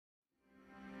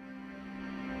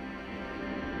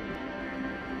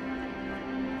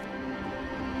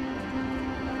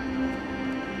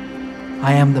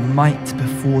I am the might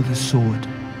before the sword,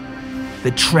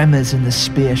 the tremors in the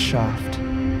spear shaft.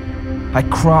 I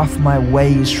craft my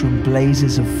ways from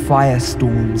blazes of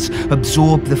firestorms,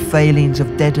 absorb the failings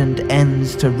of deadened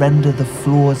ends to render the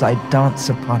floors I dance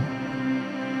upon.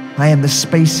 I am the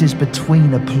spaces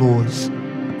between applause,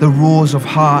 the roars of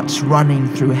hearts running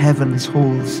through heaven's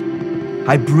halls.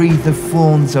 I breathe the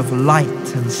forms of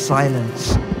light and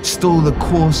silence, stall the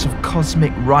course of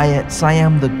cosmic riots. I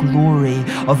am the glory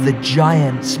of the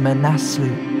giants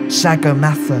Manaslu,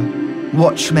 Sagarmatha,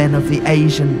 Watchmen of the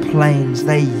Asian plains.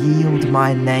 They yield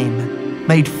my name,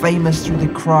 made famous through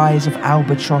the cries of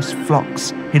albatross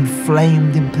flocks,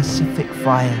 enflamed in Pacific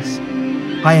fires.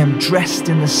 I am dressed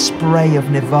in the spray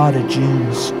of Nevada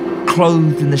dunes,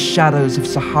 clothed in the shadows of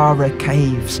Sahara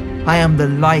caves. I am the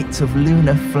light of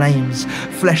lunar flames,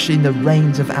 fleshing the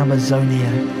rains of Amazonia.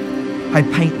 I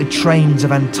paint the trains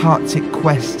of Antarctic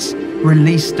quests,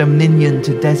 release dominion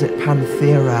to desert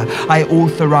Panthera. I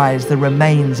authorize the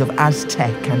remains of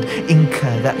Aztec and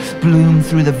Inca that bloom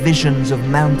through the visions of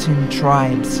mountain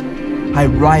tribes. I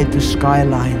ride the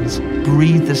skylines,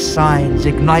 breathe the signs,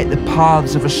 ignite the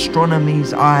paths of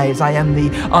astronomy's eyes. I am the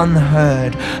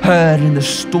unheard, heard in the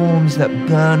storms that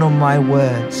burn on my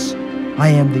words. I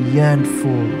am the yearned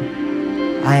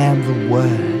for, I am the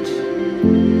word.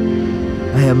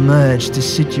 I emerge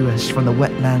deciduous from the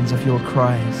wetlands of your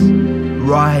cries,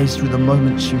 rise through the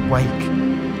moments you wake.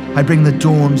 I bring the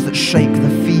dawns that shake the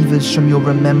fevers from your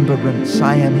remembrance.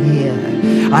 I am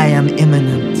here, I am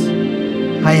imminent.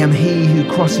 I am he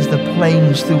who crosses the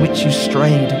plains through which you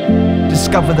strayed.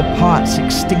 Discover the parts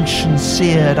extinction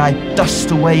seared. I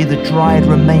dust away the dried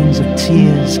remains of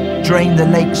tears, drain the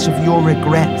lakes of your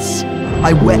regrets.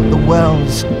 I wet the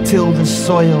wells, till the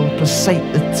soil,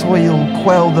 passate the toil,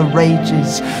 quell the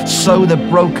rages, sow the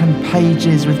broken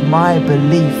pages with my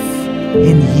belief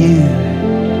in you.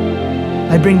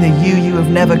 I bring the you have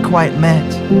never quite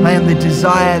met. I am the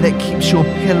desire that keeps your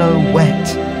pillow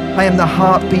wet. I am the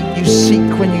heartbeat you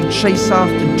seek when you chase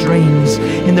after dreams.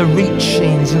 In the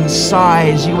reachings and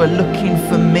sighs you are looking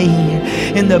for me.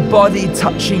 In the body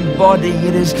touching body,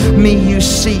 it is me you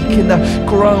seek. In the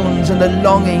groans and the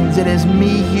longings, it is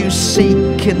me you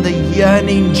seek. In the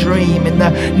yearning dream, in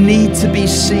the need to be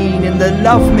seen. In the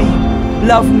love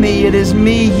me, it is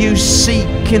me you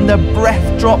seek. In the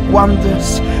breath drop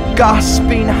wonders,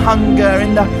 gasping hunger.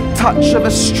 In the touch of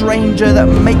a stranger that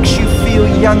makes you feel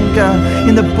younger.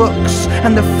 In the books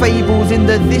and the fables, in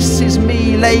the this is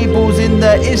me labels, in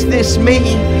the is this me,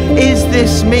 is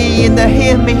this me, in the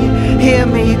hear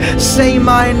me, say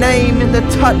my name, in the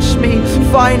touch me,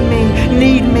 find me,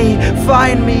 need me,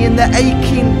 find me, in the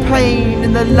aching pain,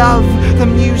 in the love, the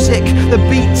music, the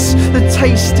beats, the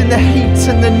taste, in the heat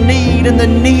and the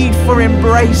need for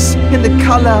embrace, in the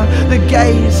colour, the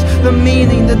gaze, the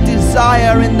meaning, the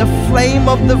desire, in the flame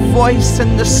of the voice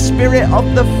and the spirit of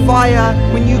the fire.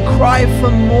 When you cry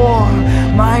for more,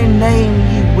 my name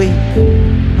you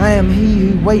weep. I am he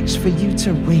who waits for you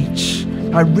to reach.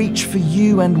 I reach for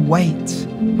you and wait.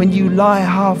 When you lie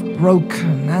half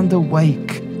broken and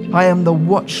awake, I am the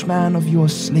watchman of your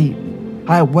sleep.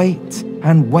 I wait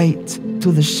and wait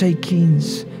till the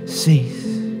shakings cease.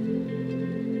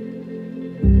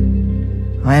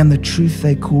 I am the truth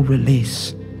they call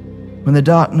release. When the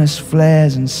darkness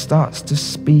flares and starts to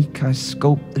speak, I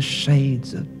sculpt the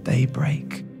shades of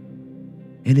daybreak.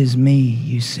 It is me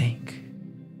you seek.